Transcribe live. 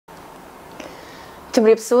ជំ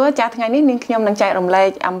រាបសួរចាស់ថ្ងៃនេះនាងខ្ញុំនឹងចែករំលែក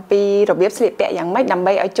អំពីរបៀបស្លៀកពាក់យ៉ាងម៉េចដើម្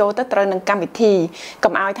បីឲ្យចូលទៅត្រូវនឹងកម្មវិធី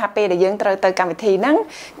កុំឲ្យថាពេលដែលយើងត្រូវទៅកម្មវិធីហ្នឹង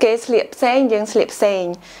គេស្លៀកផ្សេងយើងស្លៀកផ្សេង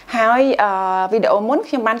ហើយវីដេអូមុន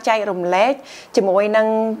ខ្ញុំបានចែករំលែកជាមួយនឹង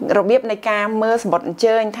របៀបនៃការមើលសម្បត្តិអញ្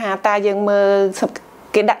ជើញថាតើយើងមើល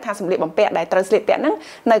គេដាក់ថាសម្លៀកបំពាក់ដែលត្រូវស្លៀកពាក់ហ្នឹង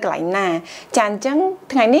នៅកន្លែងណាចាអញ្ចឹង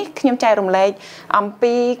ថ្ងៃនេះខ្ញុំចែករំលែកអំ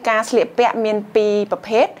ពីការស្លៀកពាក់មានពីរប្រ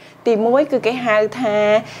ភេទទី1គឺគេហៅថា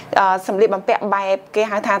សម្លៀកបំពាក់បែបគេ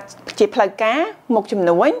ហៅថាជាផ្លូវការមុខជំ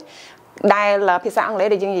នួញដែលភាសាអង់គ្លេស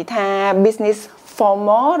ដែលយើងនិយាយថា business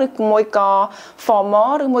formal ឬមួយក៏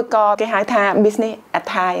formal ឬមួយក៏គេហៅថា business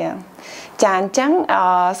attire ចាអញ្ចឹង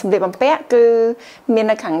សម្លៀកបំពាក់គឺមាន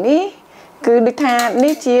នៅខាងនេះគឺដូចថា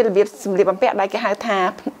នេះជារបៀបសម្លៀកបំពាក់ដែលគេហៅថា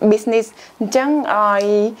business អញ្ចឹងឲ្យ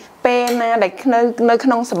ពេលណាដែលនៅក្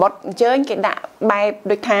នុងសម្បត្តិអញ្ជើញគេដាក់បែប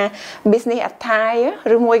ដូចថា business attire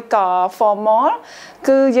ឬមួយក៏ formal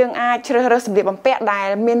គឺយើងអាចជ្រើសរើសសម្លៀកបំពាក់ដែល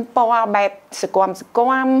មានពណ៌បែបសកុំ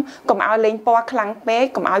ឲ្យលេងពណ៌ខ្លាំងពេក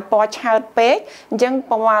កុំឲ្យពណ៌ឆើតពេកអញ្ចឹង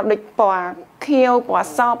ពណ៌ដូចពណ៌ខៀវពណ៌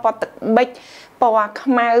សពណ៌ទឹកប៊ិចពណ៌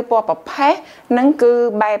ខ្មៅពណ៌ប្រផេះហ្នឹងគឺ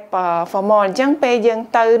បែប formal អញ្ចឹងពេលយើង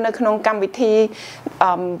ទៅនៅក្នុងកម្មវិធី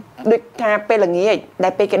ដូចថាពេលល្ងាចដែ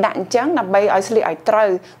លពេលគេដាក់អញ្ចឹងដើម្បីឲ្យស្លៀកឲ្យត្រូវ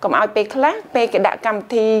កុំឲ្យពេលខ្លះពេលគេដាក់កម្មវិ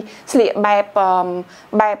ធីស្លៀកបែ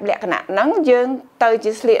បលក្ខណៈហ្នឹងយើងទៅ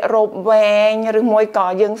ជាស្លៀករ៉ូបវែងឬមួយក៏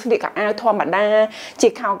យើងស្លៀកខោអាវធម្មតាជា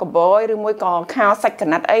ខោកបយឬមួយក៏ខោសាច់ក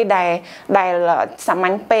ណាត់អីដែលសាម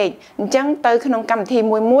ញ្ញពេកអញ្ចឹងទៅក្នុងកម្មវិធី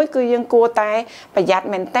មួយគឺយើងគួរតែប្រយ័ត្ន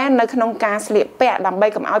មែនតើនៅក្នុងការស្លៀកពាក់ដើម្បី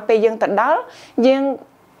កុំឲ្យពេលយើងទៅដល់យើង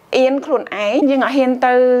អៀនខ្លួនឯងយើងអត់ហ៊ាន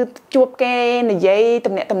ទៅជួបគេនិយាយ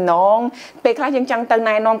ទំនាក់ទំនងពេលខ្លះយើងចង់ទៅ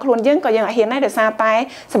ណែនាំខ្លួនយើងក៏យើងអត់ហ៊ានដែរដោយសារតែ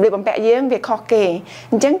សម្លៀកបំពាក់យើងវាខុសគេ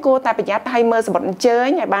អញ្ចឹងគួរតែប្រយ័ត្នឲ្យមើលសម្បត្តិអញ្ជើញ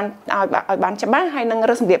ឲ្យបានច្បាស់ហើយនឹង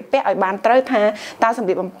រើសសម្លៀកបំពាក់ឲ្យបានត្រូវថាតើសម្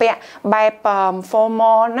លៀកបំពាក់បែប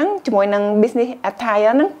formal ហ្នឹងជាមួយនឹង business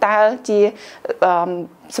attire ហ្នឹងតើជា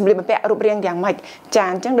សម្លៀកបំពាក់រូបរាងយ៉ាងម៉េចចា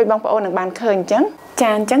អញ្ចឹងដូចបងប្អូននឹងបានឃើញអញ្ចឹងចា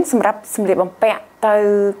អញ្ចឹងសម្រាប់សម្លៀកបំពាក់ទៅ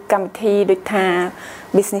កម្មវិធីដូចថា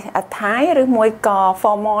business attire ឬមួយក៏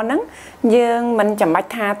formal ហ្នឹងយើងមិនចាំបាច់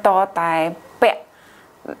ថាតតែពាក់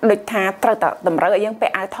ដូចថាត្រូវតែតម្រូវឲ្យយើងពា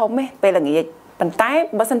ក់អាវធំទេពេលល្ងាចប៉ុន្តែ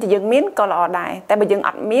បើសិនជាយើងមានក៏ល្អដែរតែបើយើងអ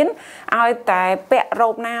ត់មានឲ្យតែពាក់រ៉ូ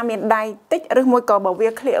បណាមានដៃតិចឬមួយក៏បើវា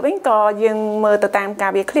ក្លៀកវិញក៏យើងមើលទៅតាមកា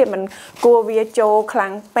រវាក្លៀកមិនគួរវាចូលខ្លាំ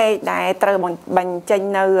ងពេកដែលត្រូវបញ្ចេញ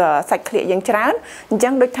នៅសាច់ក្លៀកយើងច្រើនអញ្ចឹ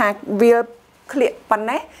ងដូចថាវាក្លៀកប៉ុណ្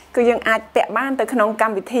ណេះគឺយើងអាចពាក់បានទៅក្នុងក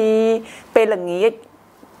ម្មវិធីពេលល្ងាច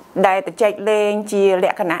ដែលទៅចែកលេងជាល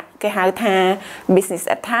ក្ខណៈគេហៅថា business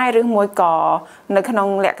attire ឬមួយក៏នៅក្នុង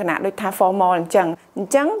លក្ខណៈដូចថា formal អញ្ចឹ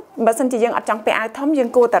ងបើសិនជាយើងអត់ចង់ពាក់អាវធំយើង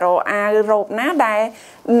គួរតែរកអាវរ៉ូបណាដែល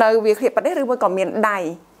នៅវាក្លៀកប៉ុណ្ណេះឬមួយក៏មានដៃ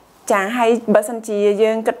ចាហើយបើសិនជា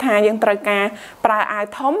យើងគិតថាយើងត្រូវការប្រើអាវ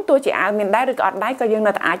ធំទោះជាអាវមានដៃឬក៏អត់ដៃក៏យើង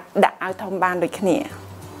នៅតែអាចដាក់អាវធំបានដូចគ្នា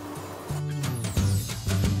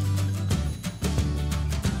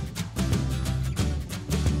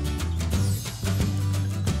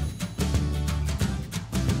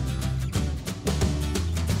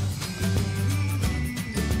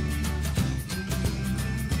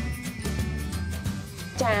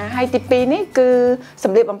ចាហើយទី2នេះគឺស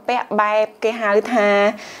ម្លៀកបំពាក់បែបគេហៅថា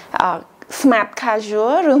smart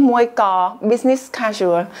casual ឬមួយក៏ business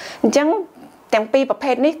casual អញ្ចឹងទាំងពីរប្រ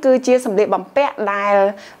ភេទនេះគឺជាសម្លៀកបំពាក់ដែល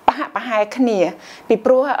ប្រហែលគ្នាពី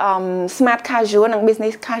ព្រោះ smart casual និង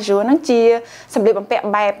business casual ហ្នឹងជាសម្លៀកបំពាក់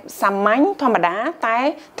បែបសាមញ្ញធម្មតាតែ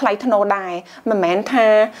ថ្លៃថ្នូរដែរមិនមែនថា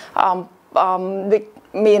ដូច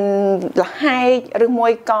មានលហែកឬមួ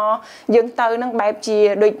យក៏យើងទៅនឹងបែបជា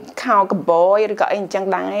ដូចខោកបយឬក៏អីអញ្ចឹង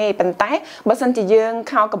ដែរប៉ុន្តែបើសិនជាយើង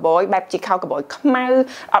ខោកបយបែបជាខោកបយខ្មៅ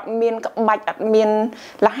អត់មានក្បាច់អត់មាន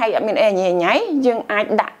លហែកអត់មានអីញ៉ៃយើងអាច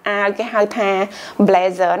ដាក់អាវគេហៅថា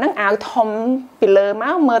blazer ហ្នឹងអាវធំពីលើម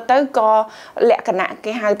កមើលទៅក៏លក្ខណៈ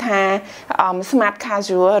គេហៅថា smart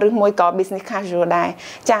casual ឬមួយក៏ business casual ដែរ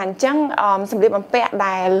ចាអញ្ចឹងសម្លៀកបំពាក់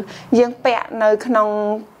ដែលយើងពាក់នៅក្នុង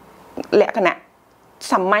លក្ខណៈ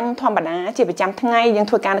សាមញ្ញធម្មតាជាប្រចាំថ្ងៃយើង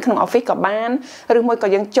ធ្វើការនៅក្នុង office ក៏បានឬមួយក៏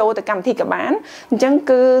យើងចូលទៅកម្មវិធីក៏បានអញ្ចឹង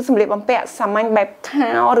គឺសម្លៀកបំពាក់សាមញ្ញបែប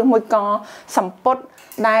ខោឬមួយក៏សំពត់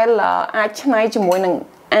ដែលអាចច្នៃជាមួយនឹង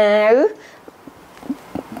អាវ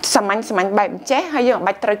សាមញ្ញបែបអញ្ចេះហើយយើងមិន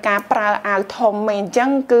បាច់ត្រូវការប្រើអាវធំទេអញ្ចឹង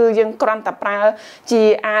គឺយើងគ្រាន់តែប្រើជា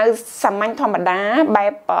អាវសាមញ្ញធម្មតាបែ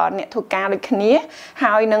បអ្នកធ្វើការដូចគ្នា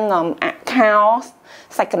ហើយនឹងខោ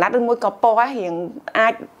សាច់កណាត់ឬមួយក៏ពណ៌យើ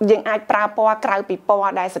ងអាចប្រើពណ៌ក្រៅពីពណ៌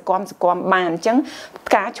ដែលសកមបានអញ្ចឹង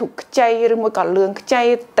ផ្កាឈូកខ្ចីឬមួយក៏លឿងខ្ចី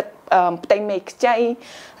ទឹក ផ្ទៃមេឃខ្ចី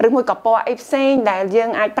ឬមួយក៏ពណ៌អីផ្សេងដែលយើង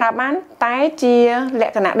អាចប្រើបានតែជាល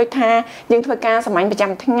ក្ខណៈដូចថាយើងធ្វើការសម្អាញ់ប្រ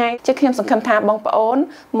ចាំថ្ងៃជាខ្ញុំសង្ឃឹមថាបងប្អូន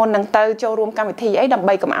មុននឹងទៅចូលរួមកម្មវិធីអីដើម្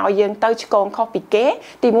បីកុំឲ្យយើងទៅឆ្កងខុសពីគេ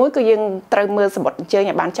ទី1គឺយើងត្រូវមើលសម្បត្តិអញ្ជើញ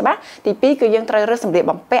ឲ្យបានច្បាស់ទី2គឺយើងត្រូវរើសសម្លៀក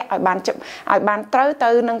បំពាក់ឲ្យបានត្រូវទៅ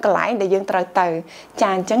នឹងកន្លែងដែលយើងត្រូវទៅចា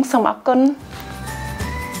អញ្ចឹងសូមអរគុណ